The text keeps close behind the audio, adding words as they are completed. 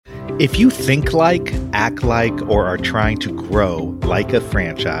If you think like, act like, or are trying to grow like a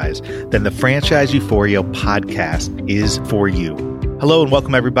franchise, then the Franchise Euphoria podcast is for you. Hello and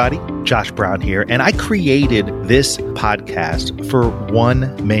welcome, everybody. Josh Brown here, and I created this podcast for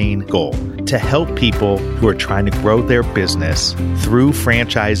one main goal: to help people who are trying to grow their business through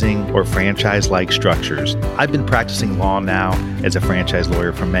franchising or franchise-like structures. I've been practicing law now as a franchise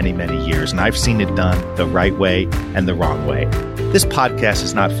lawyer for many, many years, and I've seen it done the right way and the wrong way. This podcast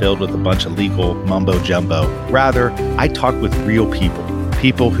is not filled with a bunch of legal mumbo-jumbo. Rather, I talk with real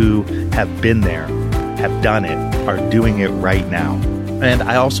people who have been there, have done it, are doing it right now. And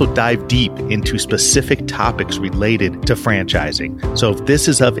I also dive deep into specific topics related to franchising. So if this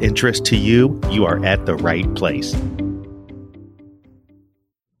is of interest to you, you are at the right place.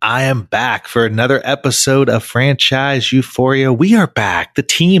 I am back for another episode of Franchise Euphoria. We are back. The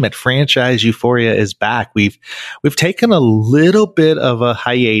team at Franchise Euphoria is back. We've taken a little bit of a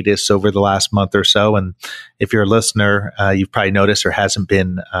hiatus over the last month or so. And if you're a listener, you've probably noticed there hasn't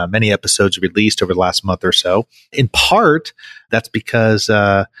been many episodes released over the last month or so. In part, that's because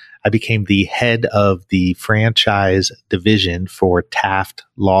I became the head of the franchise division for Taft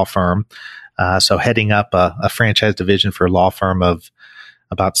Law Firm. So heading up a franchise division for a law firm of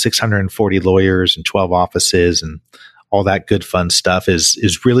about 640 lawyers and 12 offices and all that good fun stuff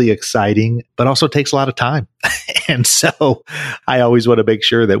is really exciting, but also takes a lot of time. And so I always want to make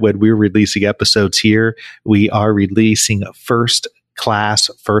sure that when we're releasing episodes here, we are releasing first class,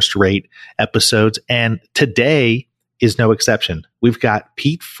 first rate episodes. And today is no exception. We've got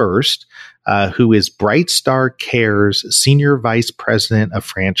Pete First, who is BrightStar Care's Senior Vice President of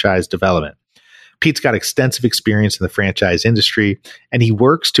Franchise Development. Pete's got extensive experience in the franchise industry, and he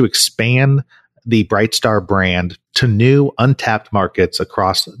works to expand the BrightStar brand to new untapped markets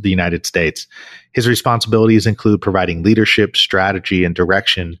across the United States. His responsibilities include providing leadership, strategy, and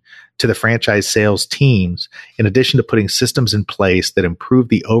direction to the franchise sales teams, in addition to putting systems in place that improve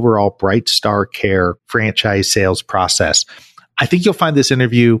the overall BrightStar Care franchise sales process. I think you'll find this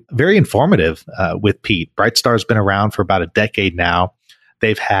interview very informative with Pete. BrightStar has been around for about a decade now.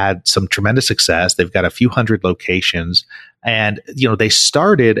 They've had some tremendous success. They've got a few hundred locations. And, they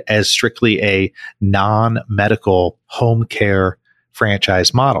started as strictly a non-medical home care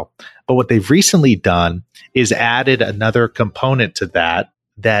franchise model. But what they've recently done is added another component to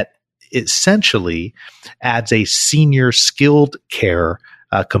that essentially adds a senior skilled care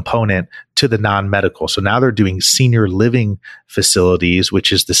component to the non-medical. So now they're doing senior living facilities,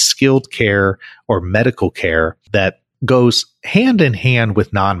 which is the skilled care or medical care that goes hand in hand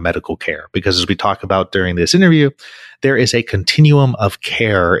with non-medical care, because as we talk about during this interview, there is a continuum of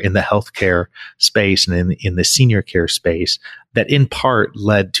care in the healthcare space and in the senior care space that in part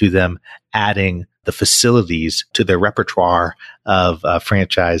led to them adding the facilities to their repertoire of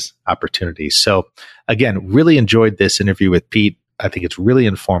franchise opportunities. So again, really enjoyed this interview with Pete. I think it's really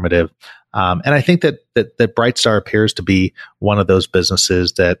informative. And I think that BrightStar appears to be one of those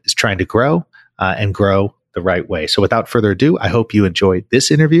businesses that is trying to grow and grow the right way. So without further ado, I hope you enjoyed this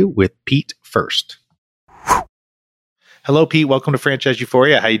interview with Pete First. Hello, Pete. Welcome to Franchise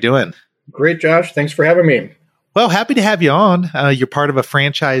Euphoria. How you doing? Great, Josh. Thanks for having me. Well, happy to have you on. You're part of a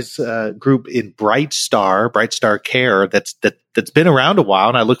franchise group in BrightStar Care that's been around a while,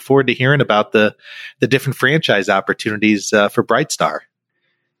 and I look forward to hearing about the different franchise opportunities for BrightStar.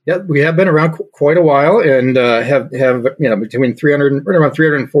 Yeah, we have been around quite a while, and have between 300, around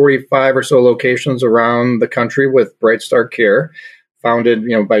 345 or so locations around the country with BrightStar Care, founded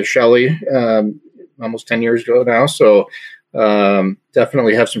by Shelley almost 10 years ago now. So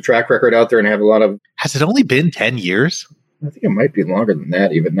definitely have some track record out there, and have a lot of. Has it only been 10 years? I think it might be longer than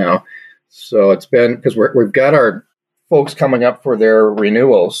that even now. So it's been, because we've got our folks coming up for their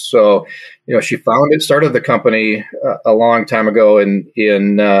renewals. So, she started the company a long time ago in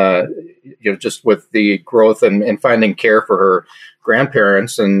just with the growth and finding care for her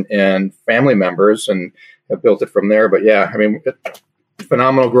grandparents and family members, and have built it from there. But yeah,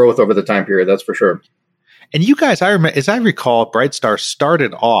 phenomenal growth over the time period. That's for sure. And you guys, as I recall, BrightStar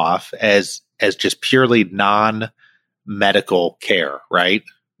started off as just purely non-medical care, right?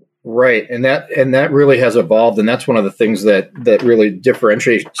 Right. And that really has evolved. And that's one of the things that really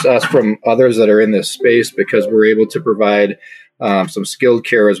differentiates us from others that are in this space, because we're able to provide some skilled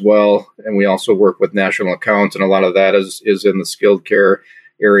care as well. And we also work with national accounts, and a lot of that is in the skilled care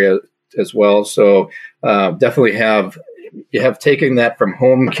area as well. So definitely you have taken that from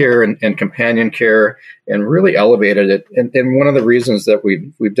home care and companion care and really elevated it. And one of the reasons that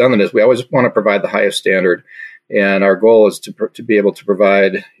we've done it is we always want to provide the highest standard. And our goal is to be able to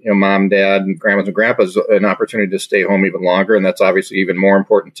provide, mom, dad, and grandmas and grandpas an opportunity to stay home even longer. And that's obviously even more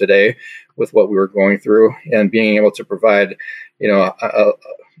important today with what we were going through, and being able to provide,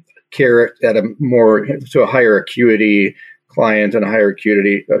 care at to a higher acuity client and a higher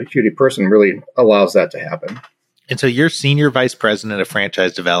acuity person really allows that to happen. And so you're senior vice president of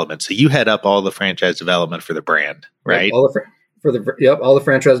franchise development. So you head up all the franchise development for the brand, right? All the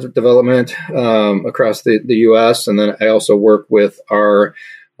franchise development across the U.S. And then I also work with our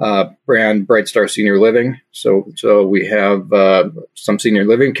brand BrightStar Senior Living. So we have some senior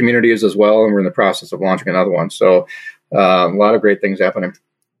living communities as well, and we're in the process of launching another one. So a lot of great things happening.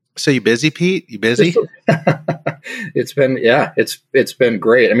 So you busy, Pete? You busy? It's been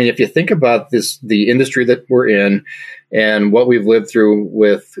great. I mean, if you think about the industry that we're in and what we've lived through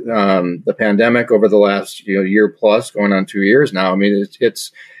with the pandemic over the last year plus, going on 2 years now. I mean,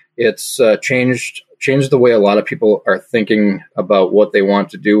 it's changed the way a lot of people are thinking about what they want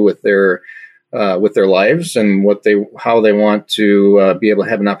to do with their lives and how they want to be able to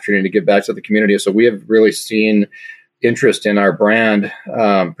have an opportunity to give back to the community. So we have really seen interest in our brand,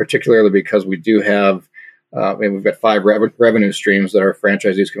 particularly because we do have, we've got 5 revenue streams that our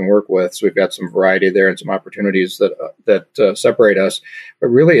franchisees can work with. So we've got some variety there and some opportunities that separate us. But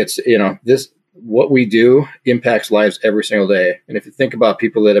really, it's what we do impacts lives every single day. And if you think about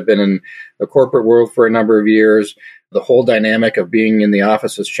people that have been in the corporate world for a number of years, the whole dynamic of being in the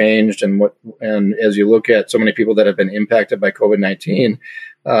office has changed. And as you look at so many people that have been impacted by COVID-19,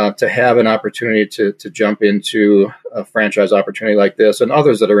 to have an opportunity to jump into a franchise opportunity like this and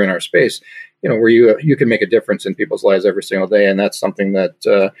others that are in our space, where you can make a difference in people's lives every single day. And that's something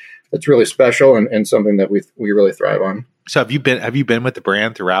that's really special and something that we really thrive on. So have you been with the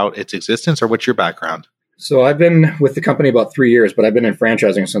brand throughout its existence, or what's your background? So I've been with the company about 3 years, but I've been in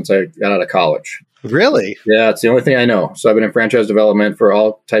franchising since I got out of college. Really? Yeah, it's the only thing I know. So I've been in franchise development for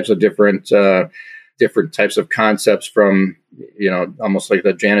all types of different types of concepts, from almost like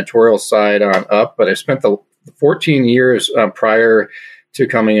the janitorial side on up. But I spent the 14 years prior to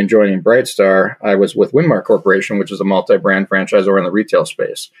coming and joining BrightStar. I was with Winmar Corporation, which is a multi-brand franchisor in the retail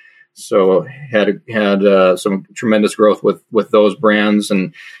space. So had some tremendous growth with those brands,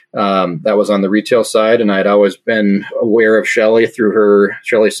 and that was on the retail side. And I'd always been aware of Shelly's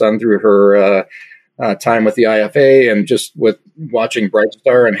son through her time with the IFA, and just with watching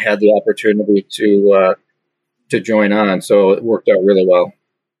BrightStar, and had the opportunity to join on. So it worked out really well.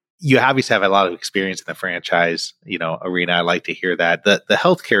 You obviously have a lot of experience in the franchise, arena. I like to hear that. The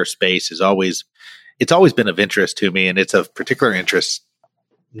healthcare space it's always been of interest to me, and it's of particular interest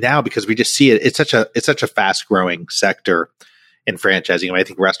now because we just see it. It's such a fast growing sector in franchising. I mean, I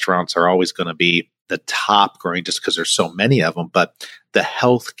think restaurants are always going to be the top growing just because there's so many of them, but the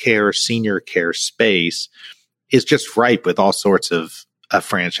healthcare, senior care space is just ripe with all sorts of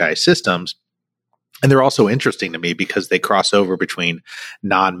franchise systems. And they're also interesting to me because they cross over between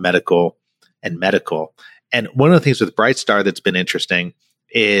non-medical and medical. And one of the things with BrightStar that's been interesting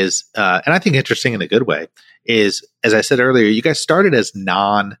is, and I think interesting in a good way, is, as I said earlier, you guys started as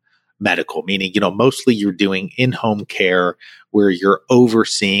non-medical, meaning, mostly you're doing in-home care where you're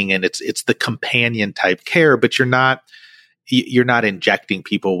overseeing, and it's the companion type care, but you're not injecting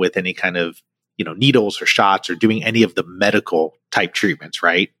people with any kind of, needles or shots or doing any of the medical type treatments,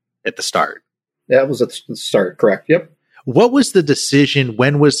 right? At the start. That was at the start, correct? Yep. What was the decision?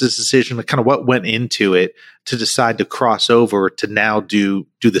 When was this decision? Kind of what went into it to decide to cross over to now do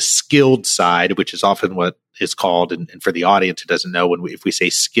the skilled side, which is often what is called, and for the audience who doesn't know, if we say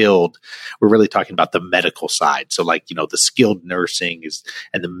skilled, we're really talking about the medical side. So like, the skilled nursing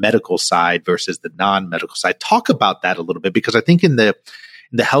and the medical side versus the non-medical side. Talk about that a little bit, because I think in the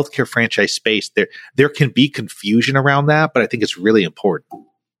healthcare franchise space, there can be confusion around that, but I think it's really important.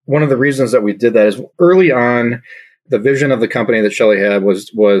 One of the reasons that we did that is early on, the vision of the company that Shelly had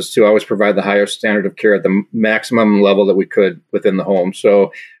was to always provide the highest standard of care at the maximum level that we could within the home.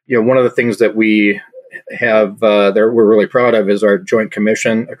 So, one of the things that we have we're really proud of is our Joint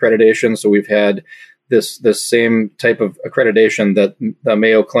Commission accreditation. So we've had this same type of accreditation that the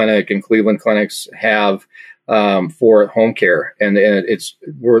Mayo Clinic and Cleveland clinics have for home care, and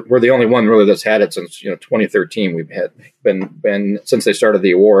we're the only one really that's had it since 2013. We've been since they started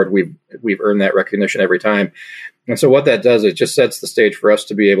the award. We've earned that recognition every time, and so what that does, it just sets the stage for us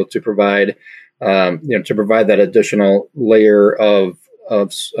to be able to provide that additional layer of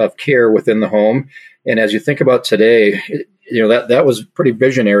care within the home. And as you think about today, that was pretty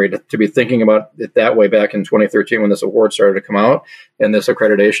visionary to be thinking about it that way back in 2013 when this award started to come out and this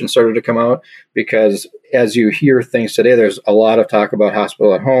accreditation started to come out. Because as you hear things today, there's a lot of talk about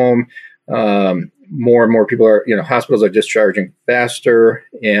hospital at home. more and more people are, hospitals are discharging faster.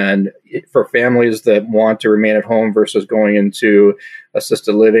 And for families that want to remain at home versus going into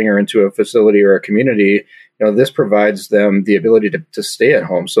assisted living or into a facility or a community, this provides them the ability to stay at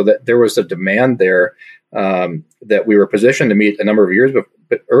home. So that there was a demand there that we were positioned to meet a number of years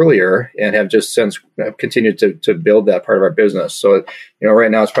earlier, and have just since continued to build that part of our business. So,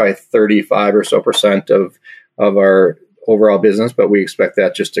 right now it's probably 35 or so % of our overall business, but we expect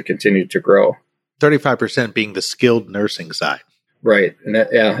that just to continue to grow. 35% being the skilled nursing side. Right. And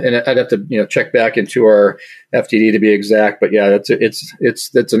and I'd have to, check back into our FTD to be exact, but yeah,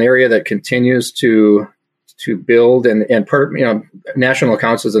 that's an area that continues to build, and part of, national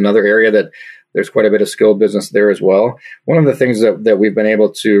accounts is another area that there's quite a bit of skilled business there as well. One of the things that we've been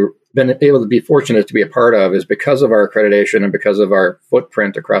able to be fortunate to be a part of is because of our accreditation and because of our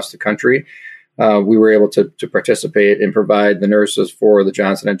footprint across the country. We were able to participate and provide the nurses for the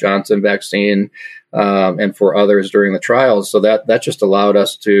Johnson & Johnson vaccine and for others during the trials. So that just allowed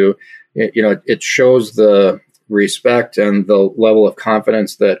us to, it shows the respect and the level of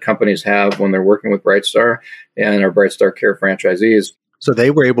confidence that companies have when they're working with BrightStar and our BrightStar Care franchisees. So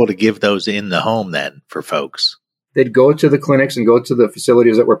they were able to give those in the home then for folks. They'd go to the clinics and go to the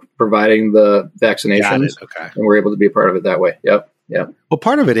facilities that were providing the vaccinations. Okay. And we're able to be a part of it that way. Yep. Yeah. Well,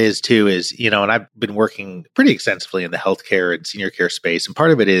 part of it is too, and I've been working pretty extensively in the healthcare and senior care space. And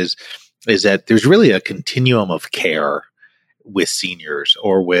part of it is that there's really a continuum of care with seniors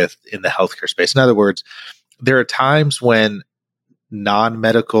or in the healthcare space. In other words, there are times when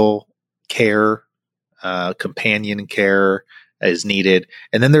non-medical care, companion care is needed.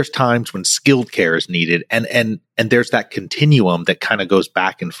 And then there's times when skilled care is needed. And there's that continuum that kind of goes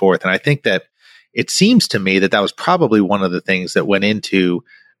back and forth. And I think that it seems to me that was probably one of the things that went into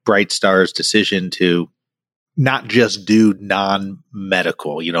BrightStar's decision to not just do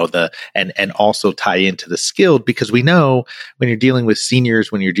non-medical, and also tie into the skilled, because we know when you're dealing with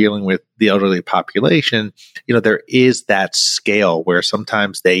seniors, when you're dealing with the elderly population, there is that scale where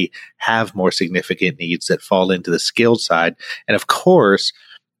sometimes they have more significant needs that fall into the skilled side. And of course,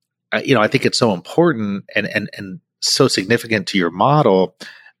 I think it's so important and so significant to your model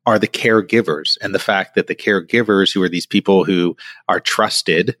are the caregivers, and the fact that the caregivers, who are these people who are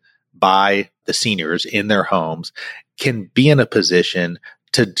trusted by the seniors in their homes, can be in a position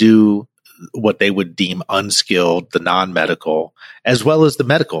to do what they would deem unskilled, the non-medical, as well as the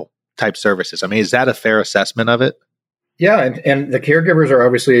medical type services. I mean, is that a fair assessment of it? Yeah, and the caregivers are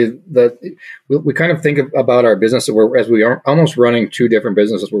obviously we kind of think about our business as we are almost running two different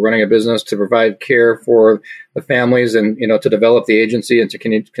businesses. We're running a business to provide care for the families and to develop the agency and to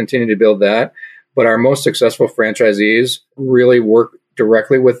continue to build that. But our most successful franchisees really work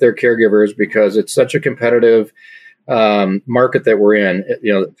directly with their caregivers because it's such a competitive market that we're in.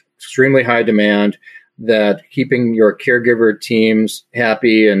 Extremely high demand. That keeping your caregiver teams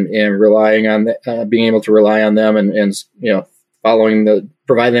happy and relying on being able to rely on them and providing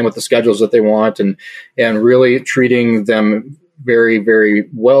them with the schedules that they want and really treating them very, very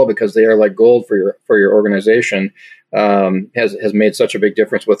well because they are like gold for your organization has made such a big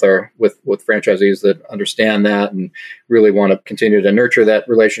difference with franchisees that understand that and really want to continue to nurture that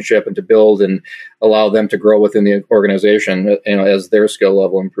relationship and to build and allow them to grow within the organization as their skill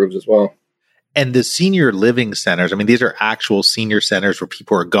level improves as well. And the senior living centers, I mean, these are actual senior centers where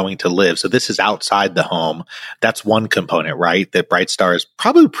people are going to live. So this is outside the home. That's one component, right? That BrightStar has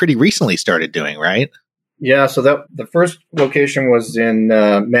probably pretty recently started doing, right? Yeah. So the first location was in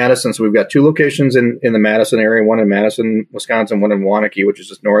Madison. So we've got two locations in the Madison area, one in Madison, Wisconsin, one in Waunakee, which is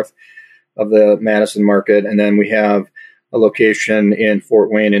just north of the Madison market. And then we have a location in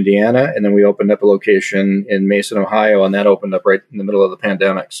Fort Wayne, Indiana. And then we opened up a location in Mason, Ohio, and that opened up right in the middle of the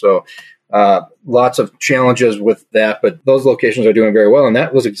pandemic. So lots of challenges with that, but those locations are doing very well. And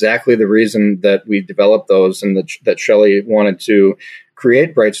that was exactly the reason that we developed those and that Shelley wanted to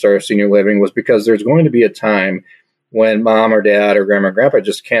create BrightStar Senior Living was because there's going to be a time when mom or dad or grandma or grandpa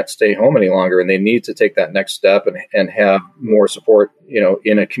just can't stay home any longer and they need to take that next step and have more support,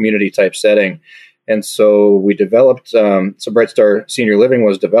 in a community type setting. And so we developed, so BrightStar Senior Living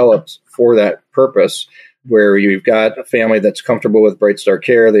was developed for that purpose, where you've got a family that's comfortable with BrightStar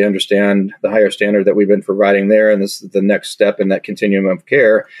Care. They understand the higher standard that we've been providing there. And this is the next step in that continuum of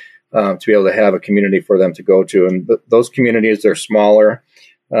care to be able to have a community for them to go to. And those communities, they're smaller.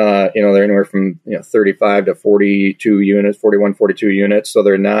 They're anywhere from 35 to 42 units, 41, 42 units. So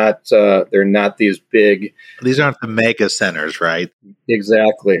they're not these big. These aren't the mega centers, right?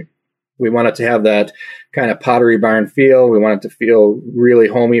 Exactly. We want it to have that kind of Pottery Barn feel. We want it to feel really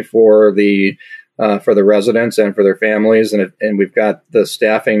homey for the for the residents and for their families. And we've got the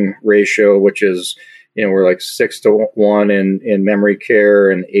staffing ratio, which is, we're like 6-1 in memory care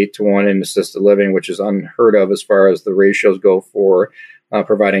and 8-1 in assisted living, which is unheard of as far as the ratios go for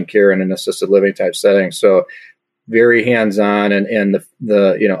providing care in an assisted living type setting. So very hands-on, and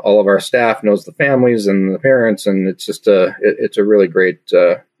the all of our staff knows the families and the parents, and it's just it's a really great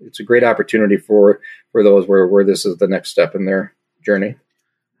it's a great opportunity for those where this is the next step in their journey.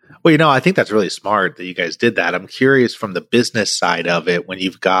 Well, I think that's really smart that you guys did that. I'm curious from the business side of it, when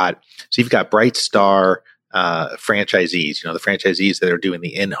you've got BrightStar franchisees, the franchisees that are doing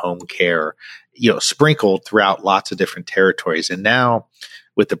the in-home care, sprinkled throughout lots of different territories. And now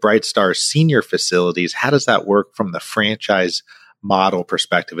with the BrightStar senior facilities, how does that work from the franchise model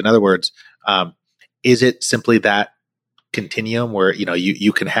perspective? In other words, is it simply that continuum where,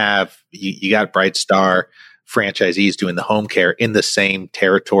 you can have, you got BrightStar franchisees doing the home care in the same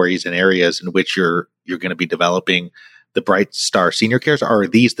territories and areas in which you're going to be developing the BrightStar senior cares? Or are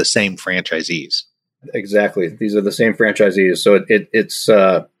these the same franchisees? Exactly. These are the same franchisees. So it's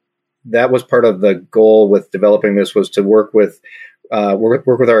that was part of the goal with developing this, was to work with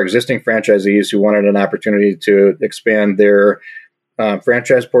our existing franchisees who wanted an opportunity to expand their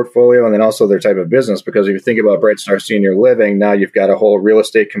franchise portfolio and then also their type of business. Because if you think about BrightStar Senior Living, now you've got a whole real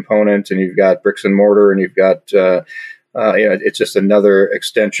estate component, and you've got bricks and mortar, and you've got it's just another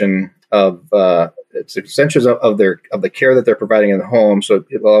extension of extensions of the care that they're providing in the home. So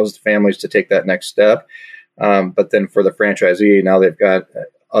it allows the families to take that next step. But then for the franchisee, now they've got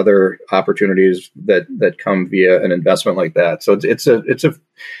other opportunities that come via an investment like that. So it's a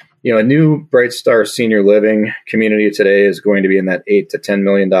new BrightStar Senior Living community today is going to be in that $8 to $10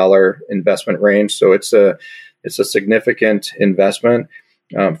 million investment range. So it's a significant investment.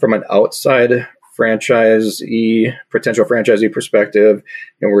 From an outside potential franchisee perspective,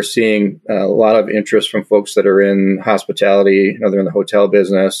 and we're seeing a lot of interest from folks that are in hospitality, they're in the hotel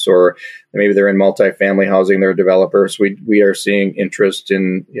business, or maybe they're in multifamily housing, they're developers. We are seeing interest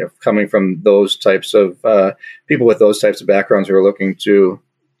in coming from those types of people with those types of backgrounds who are looking to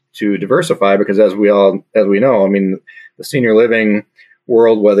diversify, because as we know, the senior living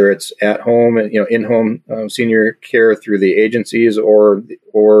world, whether it's at home and in-home senior care through the agencies or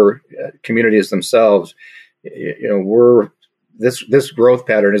communities themselves, this growth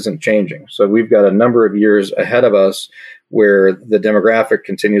pattern isn't changing. So we've got a number of years ahead of us where the demographic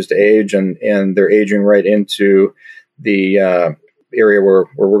continues to age, and they're aging right into the area where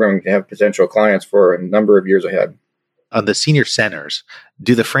we're going to have potential clients for a number of years ahead. On the senior centers,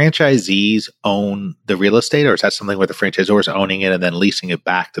 do the franchisees own the real estate, or is that something where the franchisor is owning it and then leasing it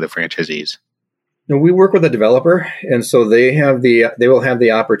back to the franchisees? No, we work with a developer, and so they will have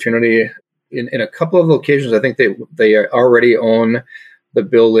the opportunity in a couple of locations. I think they already own the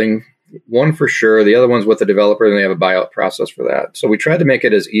building, one for sure. The other one's with the developer, and they have a buyout process for that. So we tried to make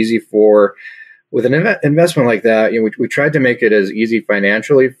it as easy with an investment like that. We tried to make it as easy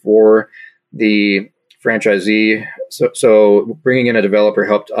financially for the franchisee. So bringing in a developer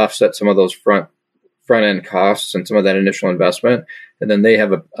helped offset some of those front end costs and some of that initial investment. And then they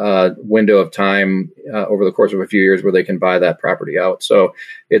have a window of time over the course of a few years where they can buy that property out. So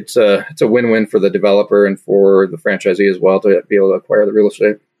it's a win-win for the developer and for the franchisee as well to be able to acquire the real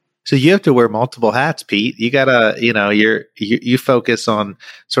estate. So you have to wear multiple hats, Pete. You gotta, you focus on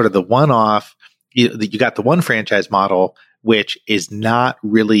sort of the one-off. You got the one franchise model, which is not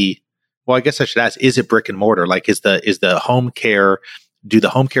really. Well, I guess I should ask: is it brick and mortar? Like, is the home care? Do the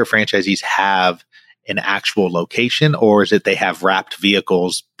home care franchisees have an actual location, or is it they have wrapped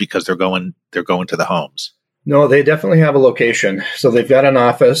vehicles because they're going to the homes? No, they definitely have a location. So they've got an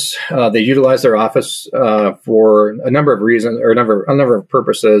office. They utilize their office for a number of reasons, or a number of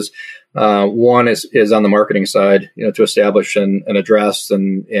purposes. One is on the marketing side, to establish an address,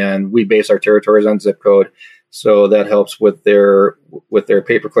 and we base our territories on zip code. So that helps with their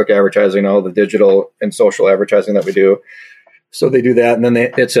pay-per-click advertising, all the digital and social advertising that we do. So they do that, and then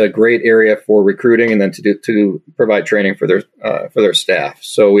it's a great area for recruiting, and then to provide training for their staff.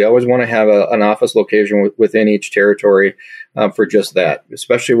 So we always want to have an office location within each territory for just that,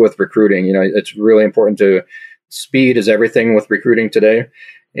 especially with recruiting. It's really important speed is everything with recruiting today.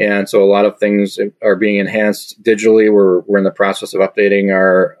 And so a lot of things are being enhanced digitally. We're in the process of updating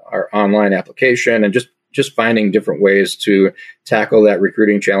our online application and just finding different ways to tackle that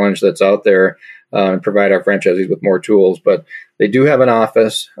recruiting challenge that's out there and provide our franchisees with more tools. But they do have an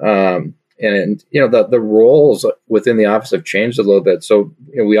office, and the roles within the office have changed a little bit. So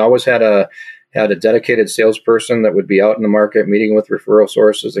we always had a had a dedicated salesperson that would be out in the market meeting with referral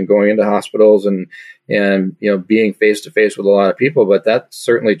sources and going into hospitals and being face to face with a lot of people. But that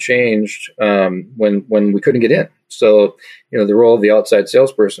certainly changed when we couldn't get in. So the role of the outside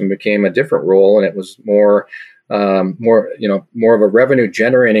salesperson became a different role, and it was more of a revenue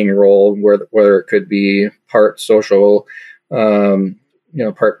generating role where it could be part social,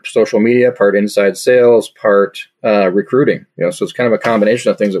 part social media, part inside sales, part recruiting. So it's kind of a combination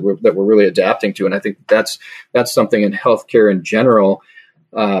of things that we're really adapting to. And I think that's something in healthcare in general.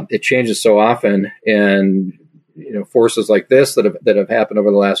 It changes so often, and forces like this that have happened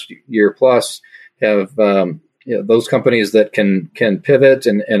over the last year plus have those companies that can pivot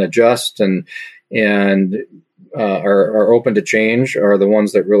and adjust and are open to change are the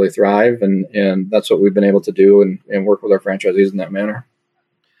ones that really thrive, and that's what we've been able to do and work with our franchisees in that manner.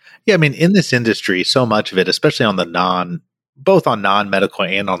 Yeah, I mean, in this industry, so much of it, especially on both on non-medical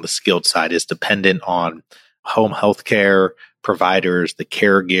and on the skilled side, is dependent on home healthcare providers, the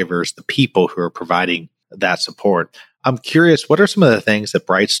caregivers, the people who are providing that support. I'm curious, what are some of the things that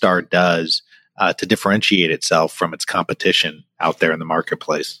BrightStar does to differentiate itself from its competition out there in the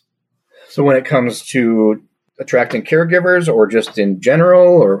marketplace? So when it comes to attracting caregivers, or just in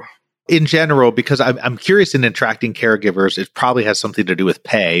general, or in general, because I'm curious in attracting caregivers, it probably has something to do with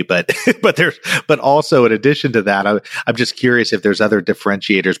pay, but also in addition to that, I'm just curious if there's other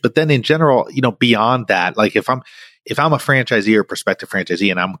differentiators. But then in general, beyond that, like if I'm a franchisee or prospective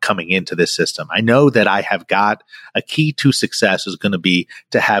franchisee and I'm coming into this system, I know that I have got a key to success is going to be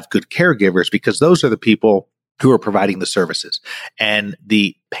to have good caregivers, because those are the people who are providing the services, and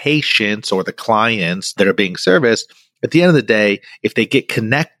the patients or the clients that are being serviced. At the end of the day, if they get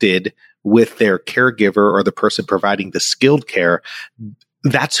connected with their caregiver or the person providing the skilled care,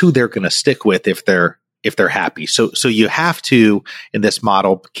 that's who they're going to stick with if they're happy. So you have to, in this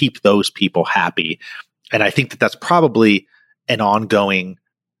model, keep those people happy. And I think that that's probably an ongoing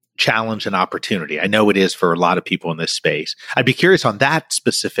challenge and opportunity. I know it is for a lot of people in this space. I'd be curious on that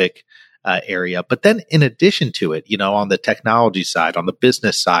specific area. But then in addition to it, on the technology side, on the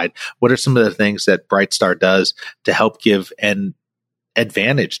business side, what are some of the things that BrightStar does to help give an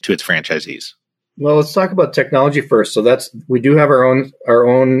advantage to its franchisees? Well, let's talk about technology first. So we do have our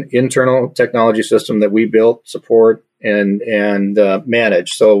own internal technology system that we built, support, and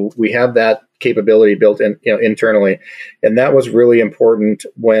manage. So we have that capability built in internally, and that was really important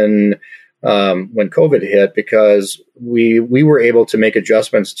when COVID hit, because we were able to make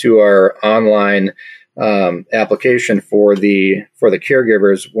adjustments to our online application for the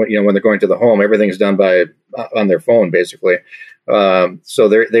caregivers when they're going to the home. Everything's done on their phone, basically. So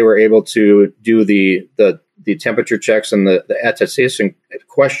they were able to do the temperature checks and the attestation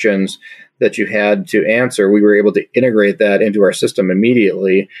questions that you had to answer. We were able to integrate that into our system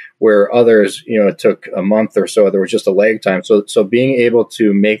immediately, where others, it took a month or so. There was just a lag time. So being able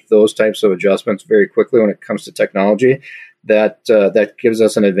to make those types of adjustments very quickly when it comes to technology, that gives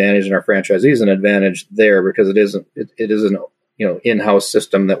us an advantage, and our franchisees an advantage there, because it is an in-house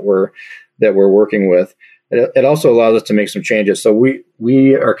system that we're working with. It also allows us to make some changes. So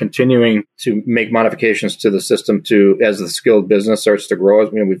we are continuing to make modifications to the system as the skilled business starts to grow.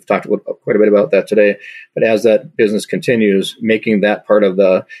 We've talked quite a bit about that today. But as that business continues, making that part of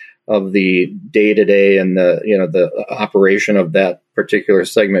the day-to-day and the operation of that particular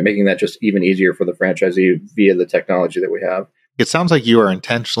segment, making that just even easier for the franchisee via the technology that we have. It sounds like you are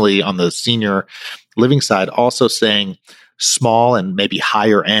intentionally on the senior living side also saying small and maybe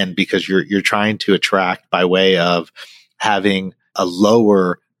higher end, because you're trying to attract by way of having a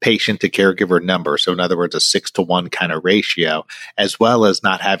lower patient to caregiver number. So in other words, a 6-to-1 kind of ratio, as well as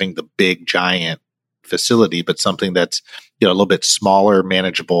not having the big giant facility, but something that's a little bit smaller,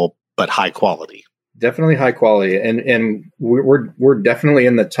 manageable, but high quality. Definitely high quality, and we're definitely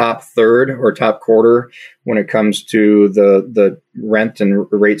in the top third or top quarter when it comes to the rent and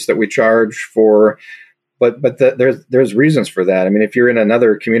rates that we charge for. But there's reasons for that. I mean, if you're in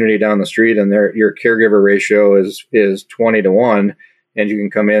another community down the street and your caregiver ratio is 20-to-1, and you can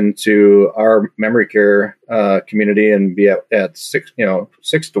come into our memory care community and be at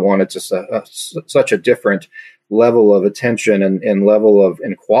 6-to-1, it's just such a different level of attention and level of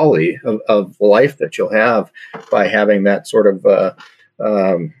and quality of life that you'll have by having that sort of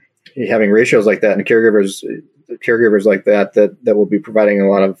having ratios like that, and caregivers like that will be providing a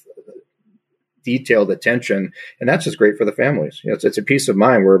lot of detailed attention, and that's just great for the families. It's a peace of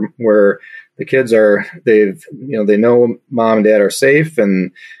mind where the kids they know mom and dad are safe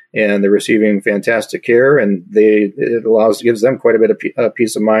and they're receiving fantastic care, and gives them quite a bit of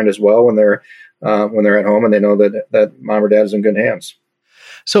peace of mind as well when they're at home and they know that mom or dad is in good hands.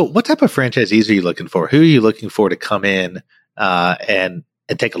 So what type of franchisees are you looking for? Who are you looking for to come in and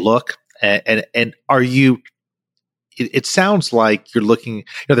take a look? And are you, it sounds like you're looking,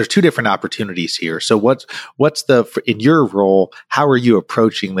 there's two different opportunities here. So what's in your role, how are you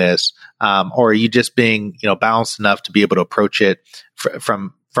approaching this? Or are you just being, balanced enough to be able to approach it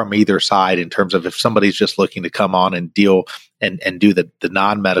from either side in terms of if somebody's just looking to come on and deal and do the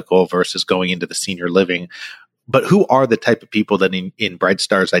non-medical versus going into the senior living? But who are the type of people that in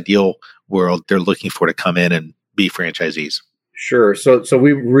BrightStar's ideal world, they're looking for to come in and be franchisees? Sure. So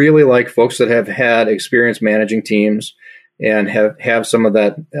we really like folks that have had experience managing teams and have some of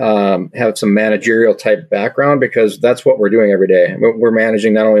that, have some managerial type background, because that's what we're doing every day. We're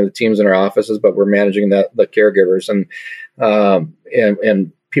managing not only the teams in our offices, but we're managing the caregivers and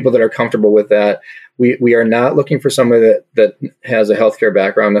people that are comfortable with that. We are not looking for somebody that has a healthcare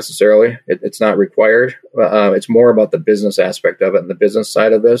background necessarily. It's not required. It's more about the business aspect of it and the business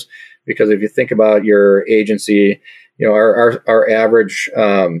side of this. Because if you think about your agency, our average,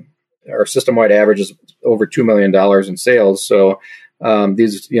 our system-wide average is over $2 million in sales. So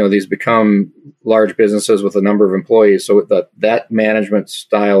these become large businesses with a number of employees. So that management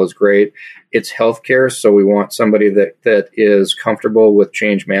style is great. It's healthcare, so we want somebody that is comfortable with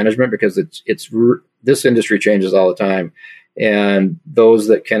change management, because this industry changes all the time, and those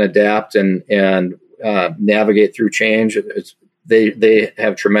that can adapt and navigate through change, they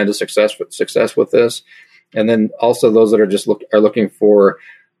have tremendous success with this. And then also those that are just looking for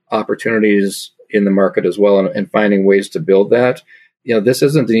opportunities in the market as well, and finding ways to build that. This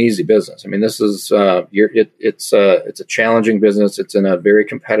isn't an easy business. I mean, this is it's a challenging business. It's in a very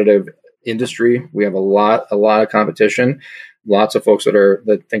competitive industry. We have a lot of competition. Lots of folks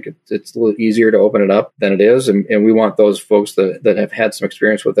that think it's a little easier to open it up than it is, and we want those folks that have had some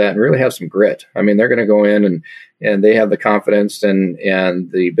experience with that and really have some grit. I mean, they're going to go in and they have the confidence and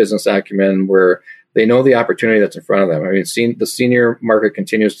the business acumen where they know the opportunity that's in front of them. I mean, the senior market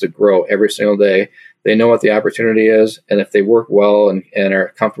continues to grow every single day. They know what the opportunity is, and if they work well and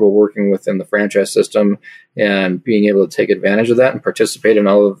are comfortable working within the franchise system and being able to take advantage of that and participate in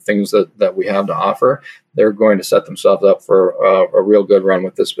all of the things that we have to offer, they're going to set themselves up for a real good run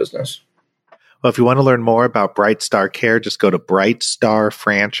with this business. Well, if you want to learn more about BrightStar Care, just go to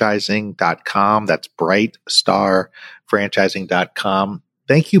brightstarfranchising.com. That's brightstarfranchising.com.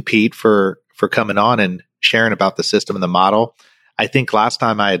 Thank you, Pete, for coming on and sharing about the system and the model. I think last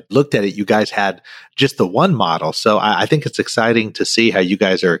time I had looked at it, you guys had just the one model. So I think it's exciting to see how you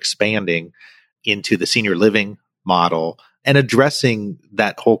guys are expanding into the senior living model and addressing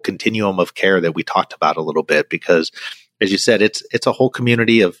that whole continuum of care that we talked about a little bit, because as you said, it's a whole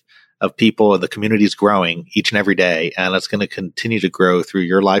community of people, and the community is growing each and every day, and it's going to continue to grow through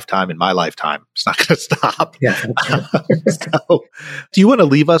your lifetime and my lifetime. It's not going to stop. Yeah. So, do you want to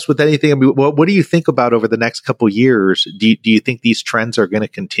leave us with anything? I mean, what do you think about over the next couple of years? Do you think these trends are going to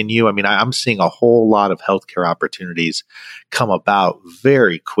continue? I mean, I'm seeing a whole lot of healthcare opportunities come about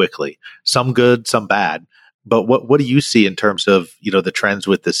very quickly. Some good, some bad. But what do you see in terms of the trends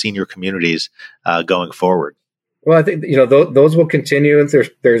with the senior communities going forward? Well, I think those will continue.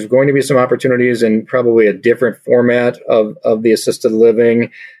 There's going to be some opportunities in probably a different format of the assisted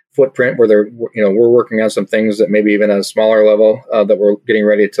living footprint, where we're working on some things that maybe even at a smaller level that we're getting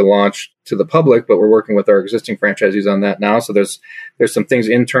ready to launch to the public, but we're working with our existing franchisees on that now. So there's some things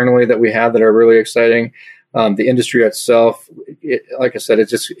internally that we have that are really exciting. The industry itself, like I said, it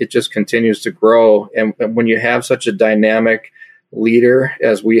just continues to grow, and when you have such a dynamic leader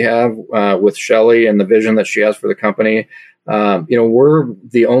as we have with Shelley and the vision that she has for the company, we're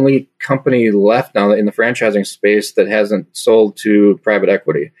the only company left now in the franchising space that hasn't sold to private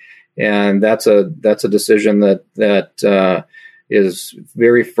equity, and that's a decision that is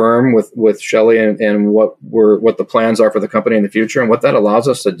very firm with Shelley and what the plans are for the company in the future. And what that allows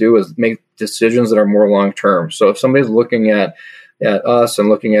us to do is make decisions that are more long term. So if somebody's looking at us and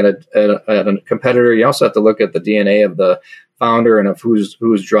looking at a competitor, you also have to look at the DNA of the founder and of who's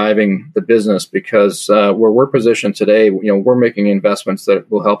driving the business, because where we're positioned today, we're making investments that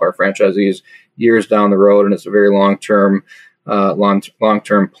will help our franchisees years down the road, and it's a very long-term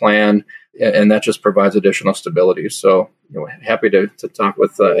plan, and that just provides additional stability. So happy to talk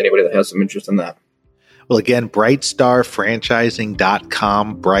with anybody that has some interest in that. Well, again,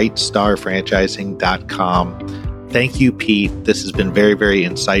 brightstarfranchising.com, brightstarfranchising.com. Thank you, Pete. This has been very, very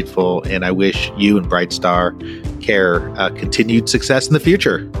insightful, and I wish you and BrightStar Care continued success in the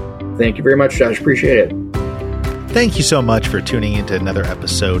future. Thank you very much, Josh. Appreciate it. Thank you so much for tuning into another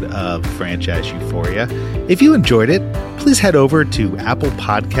episode of Franchise Euphoria. If you enjoyed it, please head over to Apple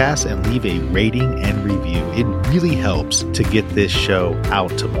Podcasts and leave a rating and review. It really helps to get this show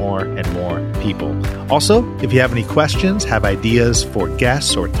out to more and more people. Also, if you have any questions, have ideas for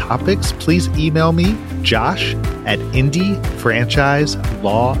guests or topics, please email me,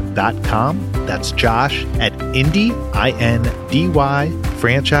 josh@indyfranchiselaw.com. That's Josh at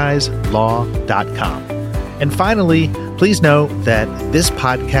franchiselaw.com. And finally, please note that this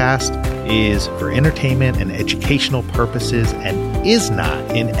podcast is for entertainment and educational purposes and is not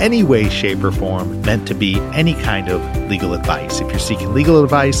in any way, shape, or form meant to be any kind of legal advice. If you're seeking legal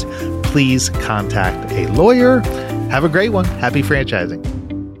advice, please contact a lawyer. Have a great one. Happy franchising.